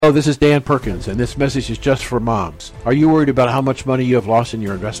Hello, this is Dan Perkins, and this message is just for moms. Are you worried about how much money you have lost in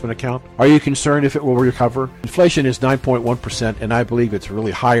your investment account? Are you concerned if it will recover? Inflation is 9.1%, and I believe it's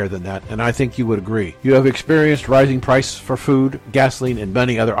really higher than that, and I think you would agree. You have experienced rising prices for food, gasoline, and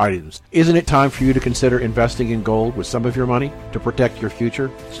many other items. Isn't it time for you to consider investing in gold with some of your money to protect your future?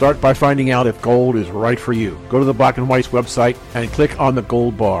 Start by finding out if gold is right for you. Go to the Black and White's website and click on the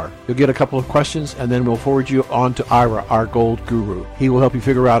gold bar. You'll get a couple of questions, and then we'll forward you on to Ira, our gold guru. He will help you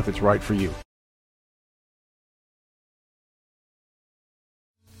figure out if it's right for you.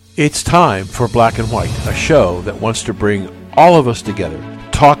 It's time for Black and White, a show that wants to bring all of us together,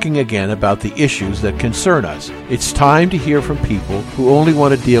 talking again about the issues that concern us. It's time to hear from people who only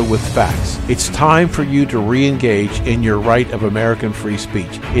want to deal with facts. It's time for you to re-engage in your right of American free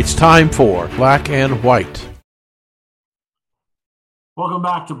speech. It's time for Black and White. Welcome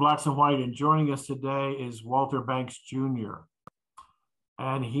back to Blacks and White, and joining us today is Walter Banks Jr.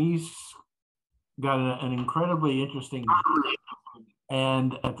 And he's got an incredibly interesting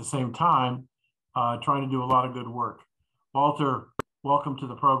and at the same time trying to do a lot of good work. Walter, welcome to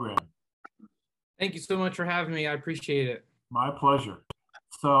the program. Thank you so much for having me. I appreciate it. My pleasure.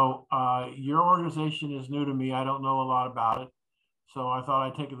 So your organization is new to me. I don't know a lot about it. So I thought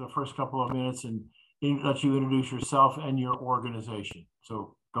I'd take the first couple of minutes and let you introduce yourself and your organization.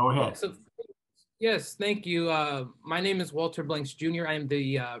 So go ahead. Yes, thank you. My name is Walter Banks Jr. I am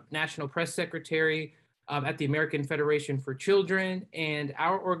the National Press Secretary at the American Federation for Children, and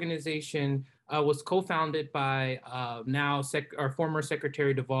our organization was co-founded by our former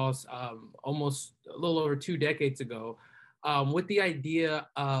Secretary DeVos almost a little over 2 decades ago, with the idea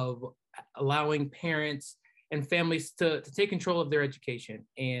of allowing parents and families to take control of their education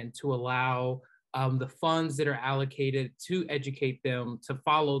and to allow the funds that are allocated to educate them to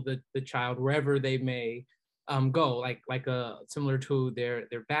follow the child wherever they may go, like similar to their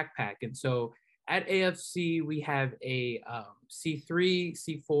backpack. And so at AFC, we have a C3,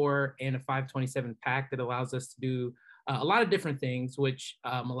 C4, and a 527 pack that allows us to do a lot of different things, which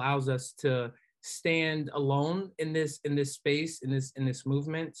allows us to stand alone in this space, in this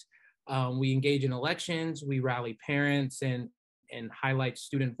movement. We engage in elections, we rally parents and highlight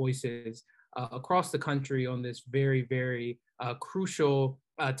student voices across the country on this very, very crucial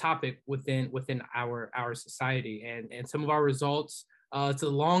topic within our society. And some of our results, it's a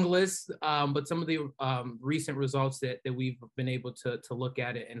long list, but some of the recent results that we've been able to look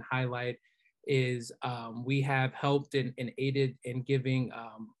at it and highlight is we have helped and aided in giving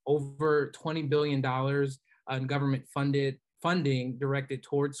over $20 billion in government funding directed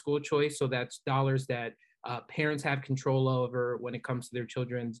towards school choice. So that's dollars that parents have control over when it comes to their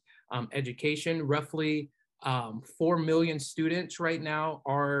children's education. Roughly 4 million students right now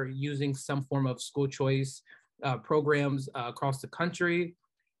are using some form of school choice programs across the country.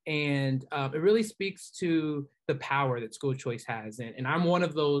 And it really speaks to the power that school choice has. And I'm one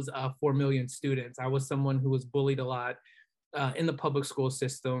of those 4 million students. I was someone who was bullied a lot in the public school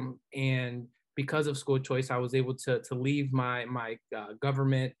system. And because of school choice, I was able to leave my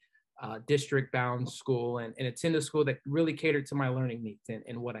government district-bound school and attend a school that really catered to my learning needs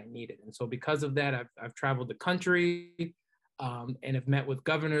and what I needed. And so because of that, I've traveled the country and have met with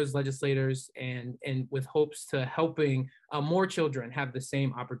governors, legislators, and with hopes to helping more children have the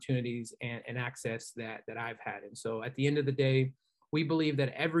same opportunities and access that I've had. And so at the end of the day, we believe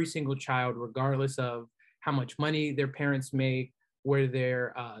that every single child, regardless of how much money their parents make, where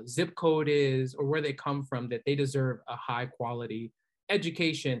their zip code is, or where they come from, that they deserve a high quality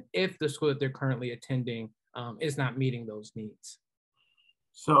education if the school that they're currently attending is not meeting those needs.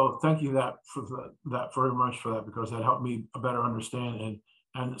 So thank you very much for that, because that helped me better understand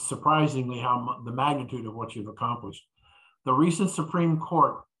and surprisingly how the magnitude of what you've accomplished. The recent Supreme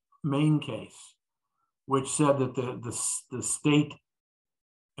Court Maine case, which said that the state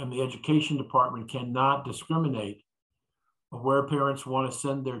and the education department cannot discriminate where parents want to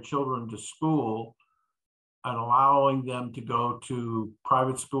send their children to school and allowing them to go to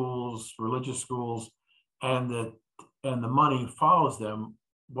private schools, religious schools, and the money follows them,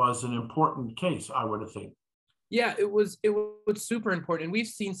 was an important case, I would think. Yeah, it was super important. And we've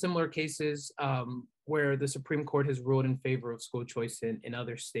seen similar cases where the Supreme Court has ruled in favor of school choice in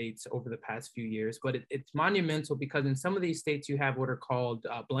other states over the past few years. But it's monumental because in some of these states, you have what are called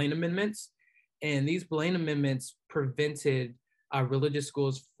Blaine amendments. And these Blaine amendments prevented religious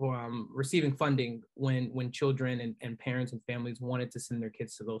schools from receiving funding when children and parents and families wanted to send their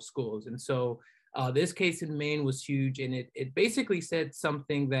kids to those schools. And so this case in Maine was huge, and it basically said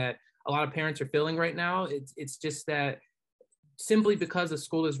something that a lot of parents are feeling right now. It's just that simply because a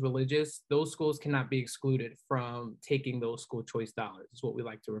school is religious, those schools cannot be excluded from taking those school choice dollars, is what we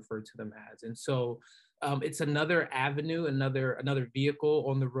like to refer to them as. And so it's another avenue, another vehicle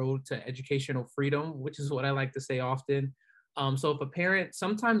on the road to educational freedom, which is what I like to say often. So if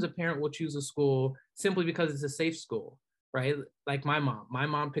sometimes a parent will choose a school simply because it's a safe school, right? Like my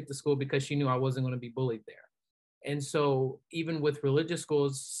mom picked the school because she knew I wasn't going to be bullied there. And so even with religious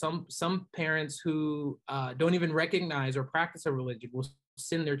schools, some parents who don't even recognize or practice a religion will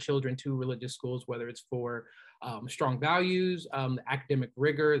send their children to religious schools, whether it's for strong values, the academic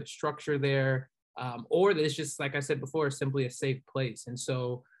rigor, the structure there, or that it's just, like I said before, simply a safe place. And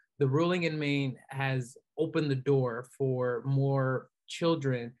so the ruling in Maine has opened the door for more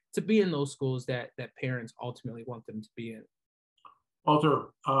children to be in those schools that parents ultimately want them to be in. Walter,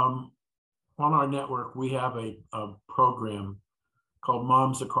 on our network, we have a program called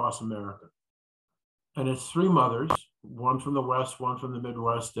Moms Across America. And it's three mothers, one from the West, one from the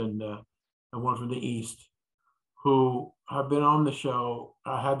Midwest, and one from the East, who have been on the show,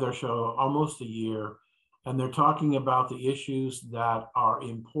 had their show almost a year, and they're talking about the issues that are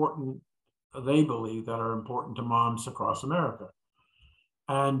important, they believe, that are important to moms across America.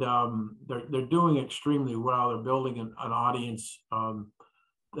 And they're doing extremely well. They're building an audience.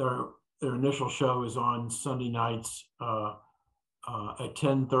 Their initial show is on Sunday nights at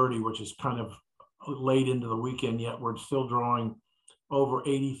 10:30, which is kind of late into the weekend, yet we're still drawing over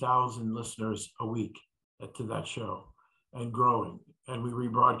 80,000 listeners a week to that show and growing. And we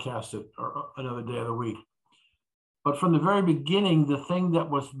rebroadcast it another day of the week. But from the very beginning, the thing that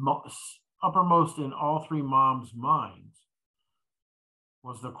was uppermost in all three moms' minds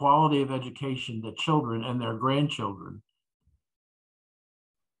was the quality of education that children and their grandchildren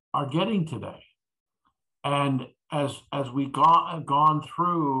are getting today. And as we've gone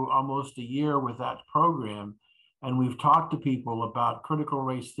through almost a year with that program, and we've talked to people about critical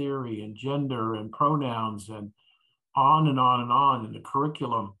race theory and gender and pronouns and on and on and on in the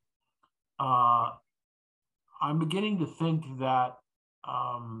curriculum, I'm beginning to think that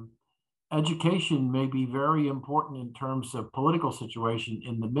education may be very important in terms of political situation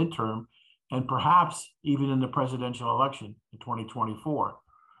in the midterm, and perhaps even in the presidential election in 2024.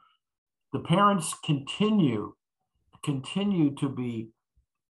 The parents continue to be,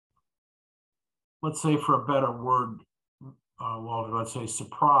 let's say, for a better word, Walter, let's say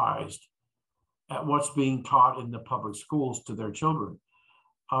surprised at what's being taught in the public schools to their children.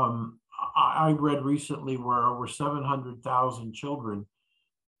 I read recently where over 700,000 children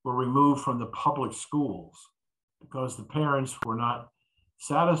were removed from the public schools because the parents were not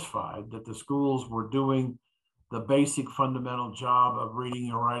satisfied that the schools were doing the basic fundamental job of reading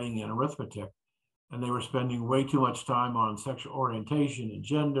and writing and arithmetic. And they were spending way too much time on sexual orientation and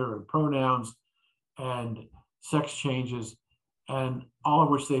gender and pronouns and sex changes, and all of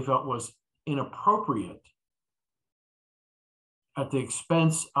which they felt was inappropriate at the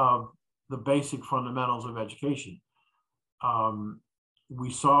expense of the basic fundamentals of education.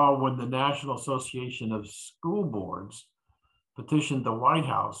 We saw when the National Association of School Boards petitioned the White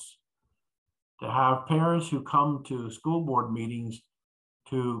House to have parents who come to school board meetings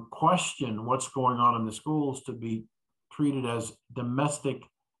to question what's going on in the schools to be treated as domestic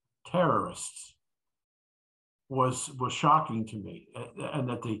terrorists was shocking to me, and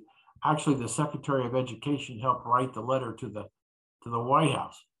that the Secretary of Education helped write the letter to the White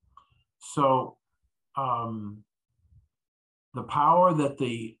House. So the power that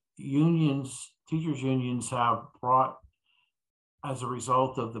the teachers unions have brought as a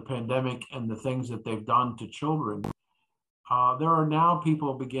result of the pandemic and the things that they've done to children, there are now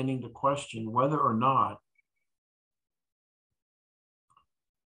people beginning to question whether or not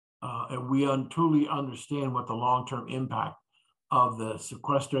we truly understand what the long-term impact of the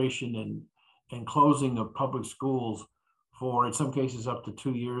sequestration and closing of public schools for, in some cases, up to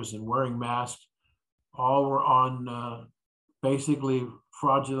 2 years, and wearing masks, all were on basically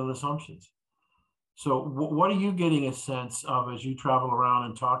fraudulent assumptions. So what are you getting a sense of as you travel around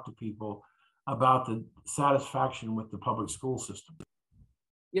and talk to people about the satisfaction with the public school system?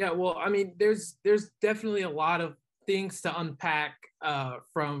 Yeah, well, I mean, there's definitely a lot of things to unpack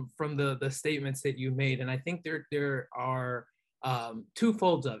from the statements that you made, and I think there are two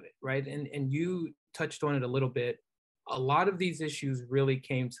folds of it, right? And you touched on it a little bit. A lot of these issues really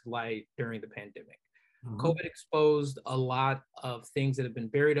came to light during the pandemic. Mm-hmm. COVID exposed a lot of things that have been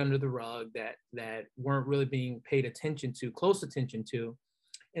buried under the rug that weren't really being paid close attention to.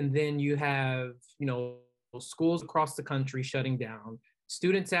 And then you have, schools across the country shutting down,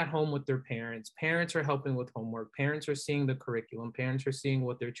 students at home with their parents are helping with homework, parents are seeing the curriculum, parents are seeing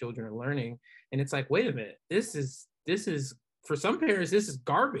what their children are learning. And it's like, wait a minute, this is for some parents, this is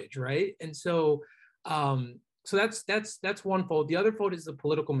garbage, right? And so, so that's one fold. The other fold is the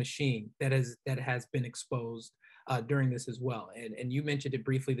political machine that has been exposed during this as well. And you mentioned it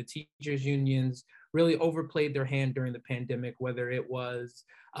briefly. The teachers unions really overplayed their hand during the pandemic, whether it was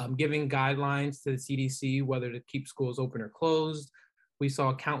giving guidelines to the CDC, whether to keep schools open or closed. We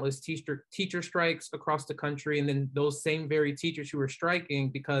saw countless teacher strikes across the country. And then those same very teachers who were striking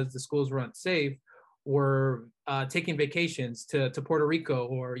because the schools were unsafe were taking vacations to Puerto Rico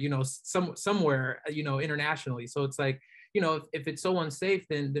or, somewhere, internationally. So it's like, if it's so unsafe,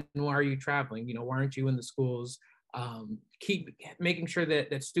 then why are you traveling? Why aren't you in the schools? Keep making sure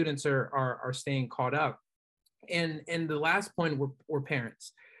that students are staying caught up. And the last point were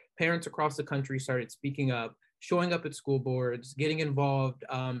parents. Parents across the country started speaking up, showing up at school boards, getting involved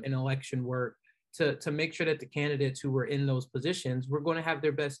in election work to make sure that the candidates who were in those positions were going to have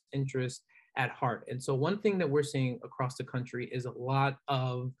their best interest at heart. And so one thing that we're seeing across the country is a lot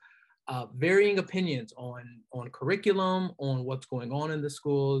of varying opinions on curriculum, on what's going on in the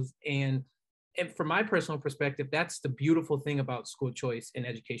schools. And from my personal perspective, that's the beautiful thing about school choice and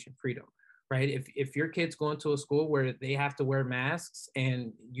education freedom, right? If your kid's going to a school where they have to wear masks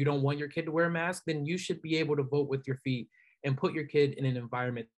and you don't want your kid to wear a mask, then you should be able to vote with your feet and put your kid in an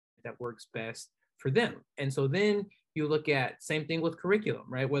environment that works best for them. And so then you look at same thing with curriculum,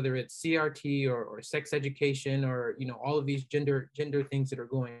 right? Whether it's CRT or sex education or, all of these gender things that are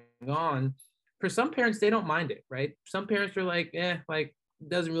going on. For some parents, they don't mind it, right? Some parents are like, it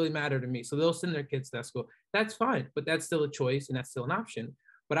doesn't really matter to me. So they'll send their kids to that school. That's fine, but that's still a choice and that's still an option.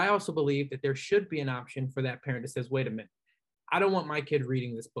 But I also believe that there should be an option for that parent that says, wait a minute, I don't want my kid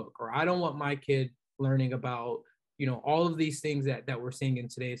reading this book, or I don't want my kid learning about, all of these things that we're seeing in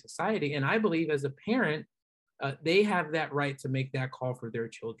today's society. And I believe as a parent, they have that right to make that call for their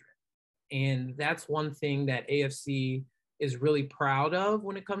children. And that's one thing that AFC is really proud of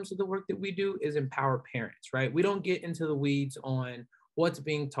when it comes to the work that we do, is empower parents, right? We don't get into the weeds on what's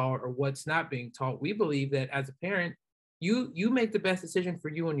being taught or what's not being taught. We believe that as a parent, you make the best decision for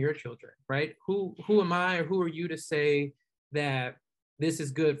you and your children, right? Who am I or who are you to say that this is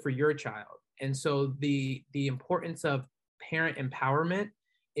good for your child? And so the importance of parent empowerment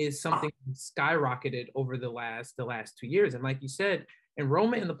is something that skyrocketed over the last 2 years. And like you said,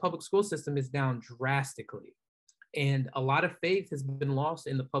 enrollment in the public school system is down drastically. And a lot of faith has been lost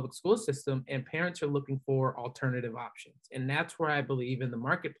in the public school system, and parents are looking for alternative options. And that's where I believe in the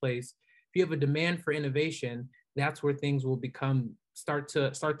marketplace, if you have a demand for innovation, that's where things will start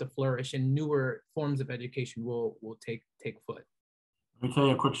to flourish, and newer forms of education will take foot. Let me tell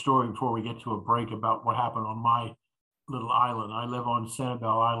you a quick story before we get to a break about what happened on my little island. I live on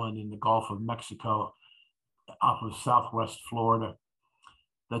Sanibel Island in the Gulf of Mexico, off of Southwest Florida.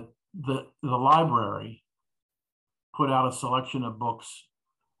 The library put out a selection of books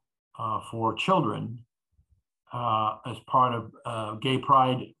for children as part of Gay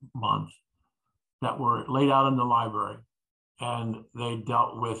Pride Month that were laid out in the library, and they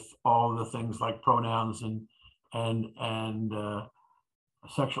dealt with all the things like pronouns and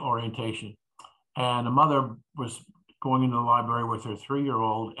sexual orientation. And a mother was going into the library with her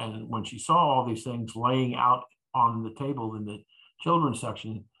 3-year-old, and when she saw all these things laying out on the table in the children's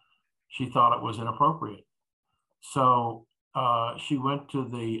section, she thought it was inappropriate. So she went to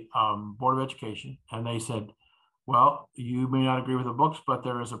the Board of Education, and they said, well, you may not agree with the books, but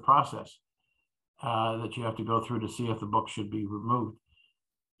there is a process that you have to go through to see if the book should be removed.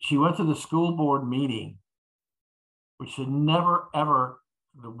 She went to the school board meeting, which had never, ever,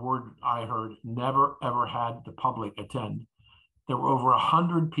 the word I heard, never, ever had the public attend. There were over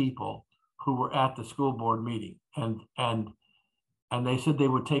 100 people who were at the school board meeting, and they said they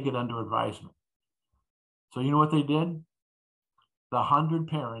would take it under advisement. So you know what they did? The 100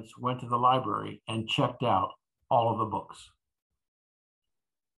 parents went to the library and checked out all of the books.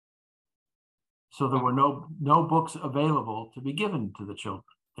 So there were no books available to be given to the children.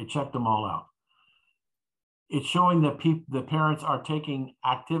 They checked them all out. It's showing that the parents are taking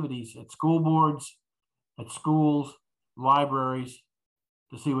activities at school boards, at schools, libraries,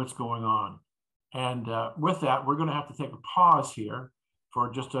 to see what's going on. And with that, we're going to have to take a pause here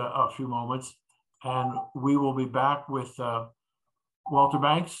for just a few moments. And we will be back with Walter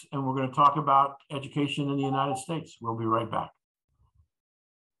Banks, and we're going to talk about education in the United States. We'll be right back.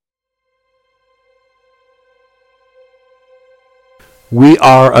 We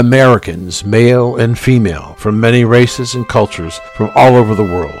are Americans, male and female, from many races and cultures from all over the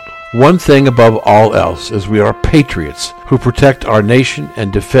world. One thing above all else is we are patriots who protect our nation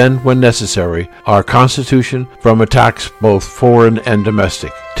and defend, when necessary, our Constitution from attacks both foreign and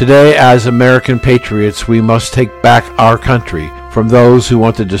domestic. Today, as American patriots, we must take back our country from those who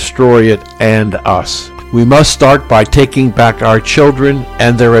want to destroy it and us. We must start by taking back our children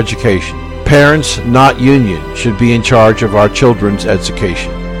and their education. Parents, not union, should be in charge of our children's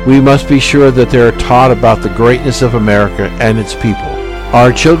education. We must be sure that they are taught about the greatness of America and its people.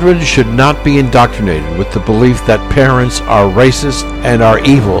 Our children should not be indoctrinated with the belief that parents are racist and are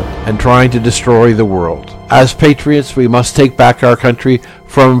evil and trying to destroy the world. As patriots, we must take back our country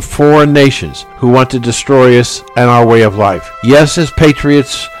from foreign nations who want to destroy us and our way of life. Yes, as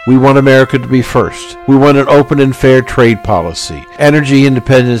patriots, we want America to be first. We want an open and fair trade policy, energy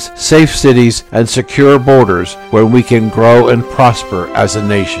independence, safe cities, and secure borders where we can grow and prosper as a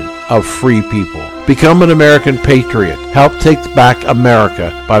nation of free people. Become an American patriot. Help take back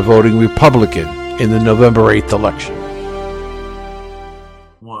America by voting Republican in the November 8th election.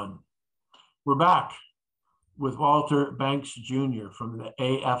 We're back with Walter Banks Jr. from the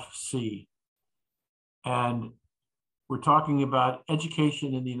AFC. And we're talking about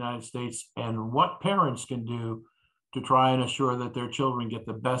education in the United States and what parents can do to try and assure that their children get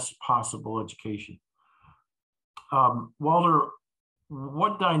the best possible education. Walter,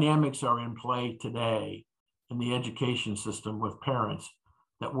 what dynamics are in play today in the education system with parents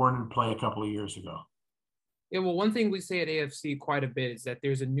that weren't in play a couple of years ago? Yeah, well, one thing we say at AFC quite a bit is that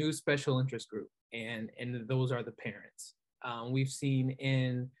there's a new special interest group, and those are the parents. We've seen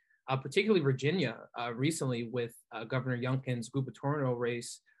in particularly Virginia recently with Governor Youngkin's gubernatorial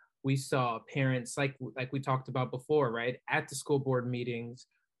race, we saw parents like we talked about before, right, at the school board meetings,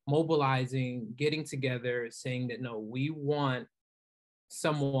 mobilizing, getting together, saying that, no, we want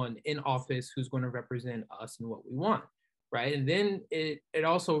someone in office who's going to represent us and what we want. Right. And then it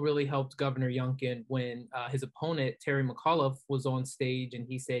also really helped Governor Youngkin when his opponent, Terry McAuliffe, was on stage and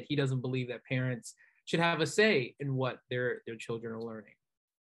he said he doesn't believe that parents should have a say in what their children are learning.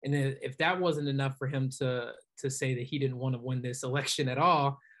 And then if that wasn't enough for him to say that he didn't want to win this election at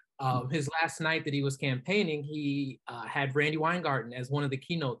all, his last night that he was campaigning, he had Randy Weingarten as one of the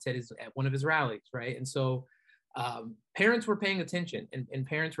keynotes at one of his rallies. Right. And so parents were paying attention and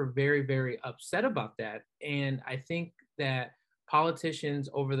parents were very, very upset about that. And I think that politicians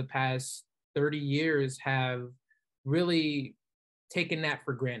over the past 30 years have really taken that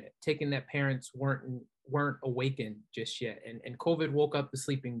for granted, taken that parents weren't awakened just yet. And COVID woke up the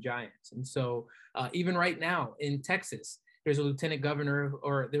sleeping giants. And so even right now in Texas, there's a lieutenant governor,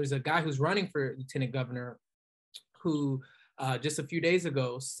 or there's a guy who's running for lieutenant governor who just a few days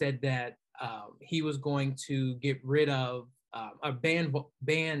ago said that he was going to get rid of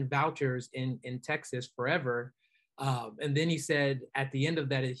ban vouchers in Texas forever. And then he said at the end of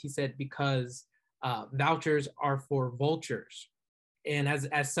that, he said, because vouchers are for vultures. And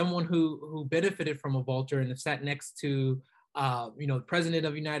as someone who benefited from a vulture and have sat next to, the president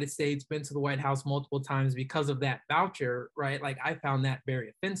of the United States, been to the White House multiple times because of that voucher, right? Like, I found that very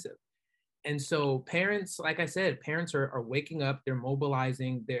offensive. And so parents, like I said, parents are waking up, they're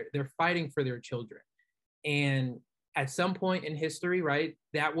mobilizing, they're fighting for their children. And at some point in history, right,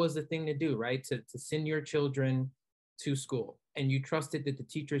 that was the thing to do, right? To send your children to school, and you trusted that the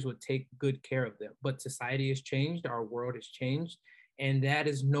teachers would take good care of them. But society has changed, our world has changed, and that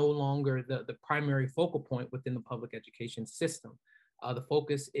is no longer the primary focal point within the public education system. The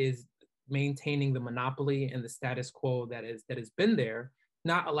focus is maintaining the monopoly and the status quo that has been there,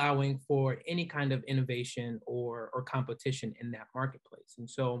 not allowing for any kind of innovation or competition in that marketplace. And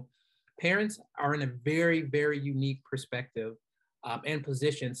so parents are in a very, very unique perspective and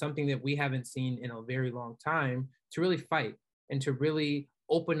position, something that we haven't seen in a very long time, to really fight and to really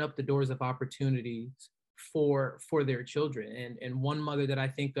open up the doors of opportunities for their children. And one mother that I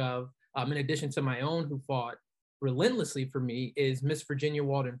think of, in addition to my own, who fought relentlessly for me, is Miss Virginia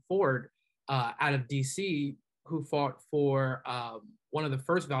Walden Ford out of DC, who fought for one of the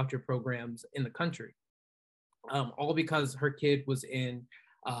first voucher programs in the country, all because her kid was in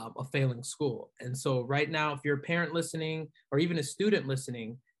a failing school. And so right now, if you're a parent listening or even a student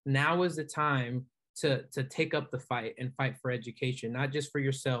listening, now is the time to take up the fight and fight for education, not just for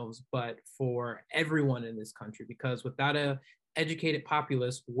yourselves, but for everyone in this country, because without a educated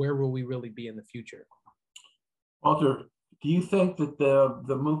populace, where will we really be in the future? Walter, do you think that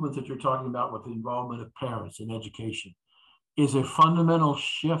the movement that you're talking about with the involvement of parents in education is a fundamental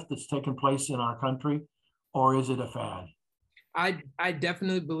shift that's taken place in our country, or is it a fad? I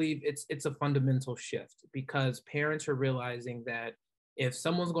definitely believe it's a fundamental shift, because parents are realizing that if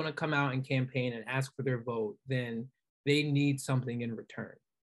someone's going to come out and campaign and ask for their vote, then they need something in return.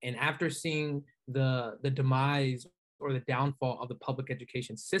 And after seeing the demise or the downfall of the public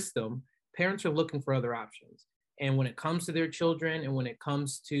education system, parents are looking for other options. And when it comes to their children and when it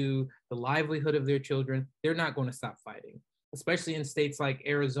comes to the livelihood of their children, they're not going to stop fighting, especially in states like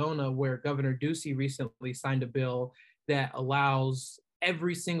Arizona, where Governor Ducey recently signed a bill that allows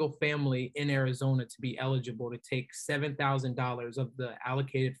every single family in Arizona to be eligible to take $7,000 of the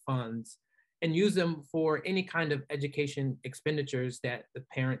allocated funds and use them for any kind of education expenditures that the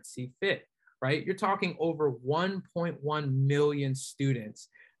parents see fit, right? You're talking over 1.1 million students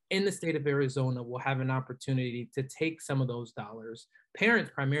in the state of Arizona will have an opportunity to take some of those dollars, parents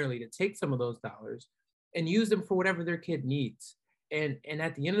primarily to take some of those dollars and use them for whatever their kid needs. And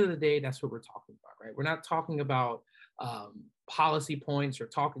at the end of the day, that's what we're talking about, right? We're not talking about policy points or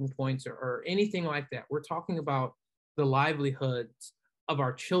talking points or anything like that. We're talking about the livelihoods of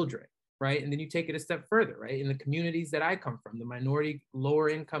our children, right? And then you take it a step further, right? In the communities that I come from, the minority, lower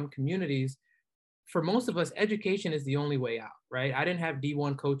income communities, for most of us, education is the only way out, right? I didn't have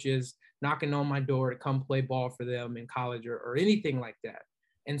D1 coaches knocking on my door to come play ball for them in college or anything like that.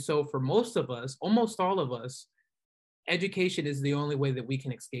 And so for most of us, almost all of us, education is the only way that we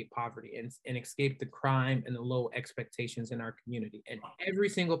can escape poverty and escape the crime and the low expectations in our community. And every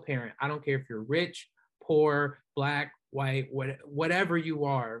single parent, I don't care if you're rich, poor, black, white, whatever you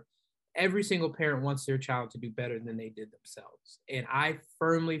are, every single parent wants their child to do better than they did themselves. And I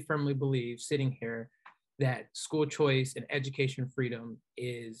firmly, firmly believe sitting here that school choice and education freedom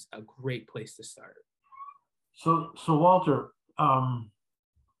is a great place to start. So Walter,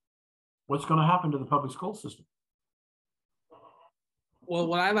 what's going to happen to the public school system? Well,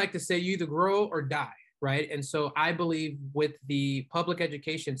 what I like to say, you either grow or die, right? And so I believe with the public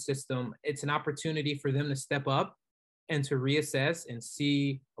education system, it's an opportunity for them to step up and to reassess and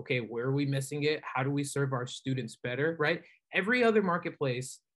see, okay, where are we missing it? How do we serve our students better, right? Every other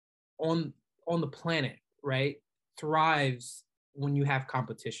marketplace on the planet, right, thrives when you have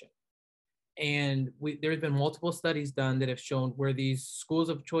competition. And there's been multiple studies done that have shown where these schools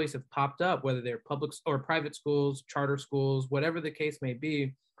of choice have popped up, whether they're public or private schools, charter schools, whatever the case may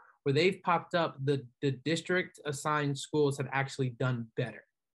be, where they've popped up, the district assigned schools have actually done better.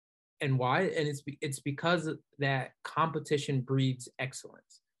 And why? And it's because that competition breeds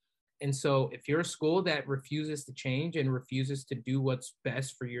excellence. And so if you're a school that refuses to change and refuses to do what's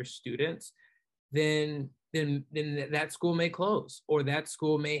best for your students, then that school may close, or that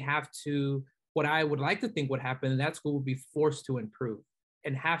school may have to, what I would like to think would happen, that school will be forced to improve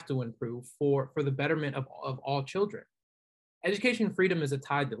and have to improve for the betterment of all children. Education freedom is a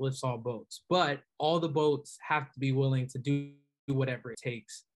tide that lifts all boats, but all the boats have to be willing to do whatever it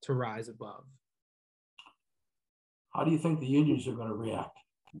takes to rise above. How do you think the unions are going to react?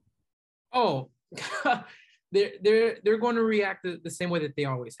 Oh, they're going to react the same way that they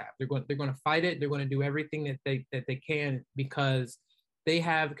always have. They're going to fight it. They're going to do everything that they can because they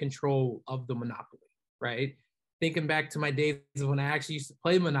have control of the monopoly, right? Thinking back to my days when I actually used to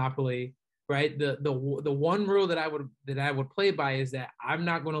play Monopoly, right? The one rule that I would play by is that I'm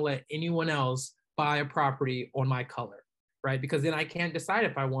not going to let anyone else buy a property on my color, right? Because then I can't decide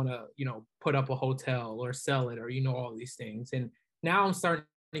if I want to, put up a hotel or sell it or, all these things. And now I'm starting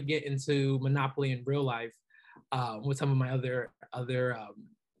to get into Monopoly in real life with some of my other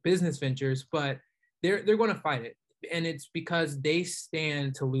business ventures, but they're going to fight it. And it's because they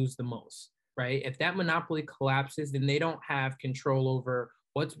stand to lose the most, right? If that monopoly collapses, then they don't have control over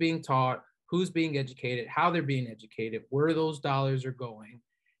what's being taught, who's being educated, how they're being educated, where those dollars are going.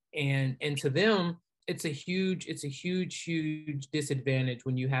 And to them, it's a huge disadvantage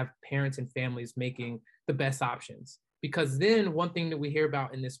when you have parents and families making the best options. Because then one thing that we hear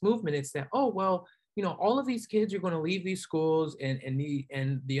about in this movement is that, oh, well, all of these kids are going to leave these schools and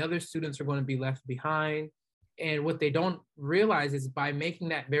the other students are going to be left behind. And what they don't realize is by making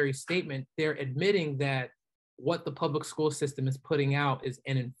that very statement, they're admitting that what the public school system is putting out is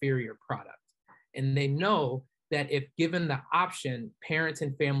an inferior product. And they know that if given the option, parents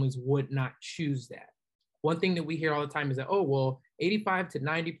and families would not choose that. One thing that we hear all the time is that, oh, well, 85 to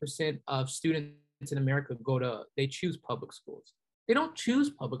 90% of students in America they choose public schools. They don't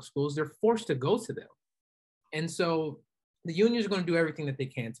choose public schools, they're forced to go to them. And so the unions are going to do everything that they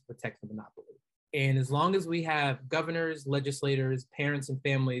can to protect the monopoly. And as long as we have governors, legislators, parents and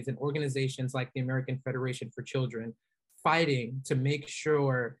families, and organizations like the American Federation for Children fighting to make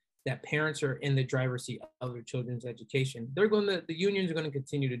sure that parents are in the driver's seat of their children's education, the unions are going to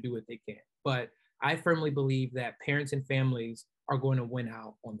continue to do what they can. But I firmly believe that parents and families are going to win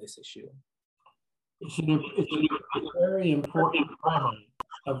out on this issue. It's a very important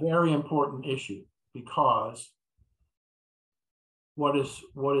issue because what is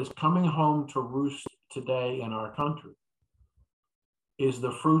coming home to roost today in our country is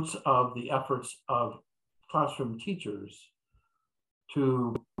the fruits of the efforts of classroom teachers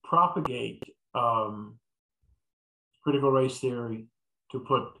to propagate critical race theory, to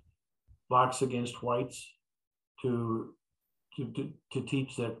put blacks against whites, to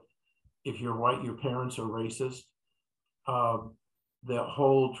teach that if you're white, your parents are racist. The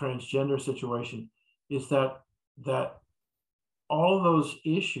whole transgender situation is that all those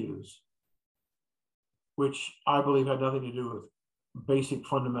issues, which I believe had nothing to do with basic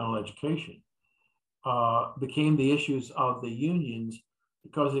fundamental education, became the issues of the unions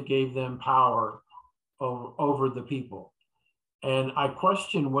because it gave them power over the people. And I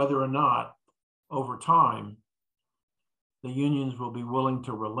question whether or not over time the unions will be willing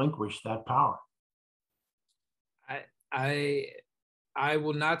to relinquish that power. I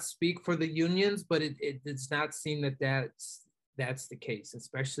will not speak for the unions, but it does not seem that that's the case,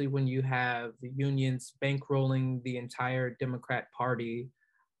 especially when you have the unions bankrolling the entire Democrat Party.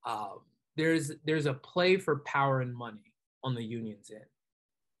 There's a play for power and money on the unions end.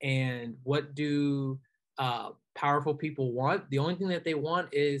 And what do powerful people want? The only thing that they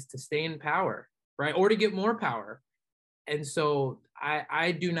want is to stay in power, right? Or to get more power. And so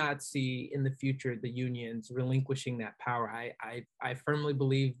I do not see in the future the unions relinquishing that power. I firmly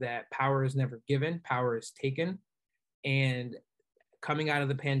believe that power is never given, power is taken. And coming out of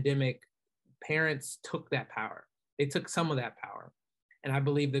the pandemic, parents took that power. They took some of that power. And I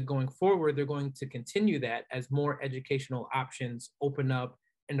believe that going forward, they're going to continue that as more educational options open up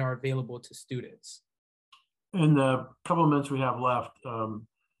and are available to students. In the couple of minutes we have left,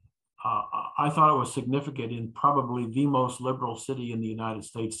 I thought it was significant in probably the most liberal city in the United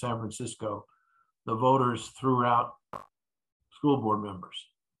States, San Francisco, the voters threw out school board members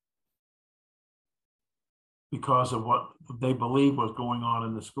because of what they believe was going on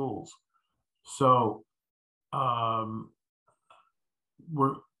in the schools. So are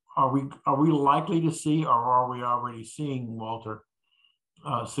we likely to see, or are we already seeing, Walter,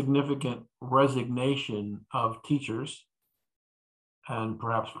 significant resignation of teachers and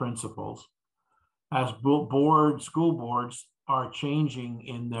perhaps principals as school boards are changing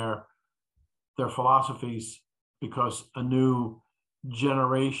in their philosophies because a new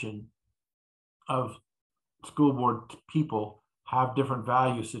generation of school board people have different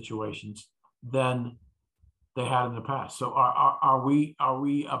value situations than they had in the past? So are we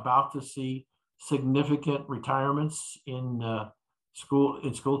about to see significant retirements in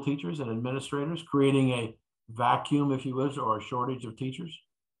school teachers and administrators, creating a vacuum, if you will, or a shortage of teachers?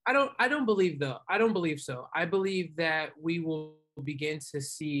 I don't believe so. I believe that we will begin to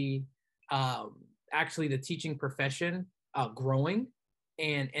see actually the teaching profession growing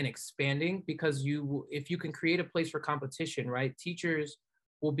and expanding, because if you can create a place for competition, right? Teachers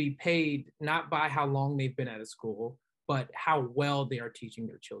will be paid not by how long they've been at a school, but how well they are teaching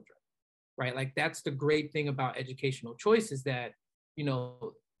their children, right? Like, that's the great thing about educational choice, is that, you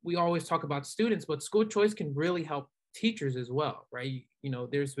know, we always talk about students, but school choice can really help teachers as well, right? You know,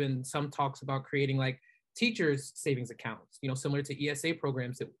 there's been some talks about creating like teachers savings accounts, you know, similar to ESA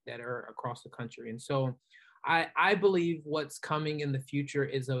programs that are across the country. And so I believe what's coming in the future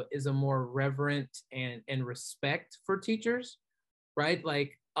is a more reverent and respect for teachers, right?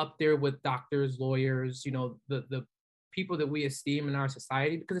 Like up there with doctors, lawyers, you know, the people that we esteem in our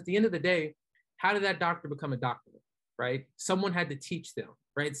society, because at the end of the day, how did that doctor become a doctor, right? Someone had to teach them,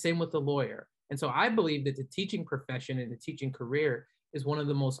 right? Same with the lawyer. And so I believe that the teaching profession and the teaching career is one of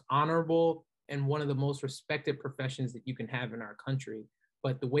the most honorable and one of the most respected professions that you can have in our country.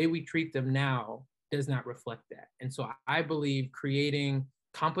 But the way we treat them now does not reflect that. And so I believe creating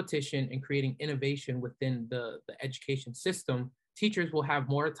competition and creating innovation within the education system, teachers will have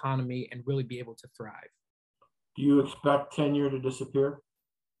more autonomy and really be able to thrive. Do you expect tenure to disappear?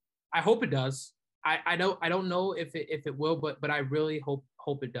 I hope it does. I don't know if it will, but I really hope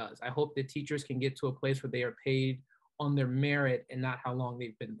it does. I hope that teachers can get to a place where they are paid on their merit and not how long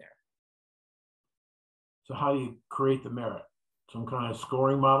they've been there. So how do you create the merit? Some kind of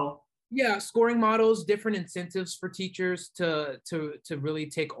scoring model? Yeah, scoring models, different incentives for teachers to really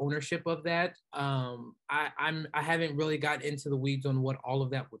take ownership of that. I haven't really got into the weeds on what all of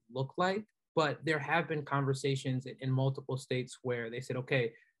that would look like, but there have been conversations in multiple states where they said,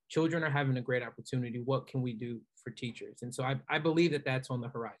 okay, children are having a great opportunity. What can we do for teachers? And so I believe that that's on the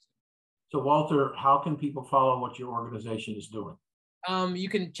horizon. So Walter, how can people follow what your organization is doing? You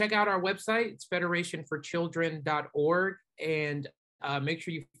can check out our website. It's federationforchildren.org. And make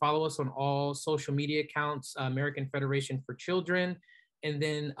sure you follow us on all social media accounts, American Federation for Children. And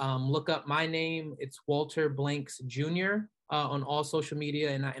then look up my name. It's Walter Blanks Jr. on all social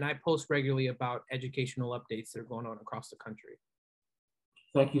media, and I post regularly about educational updates that are going on across the country.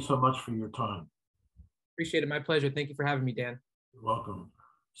 Thank you so much for your time. Appreciate it. My pleasure. Thank you for having me, Dan. You're welcome.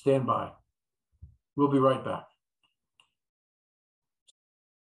 Stand by. We'll be right back.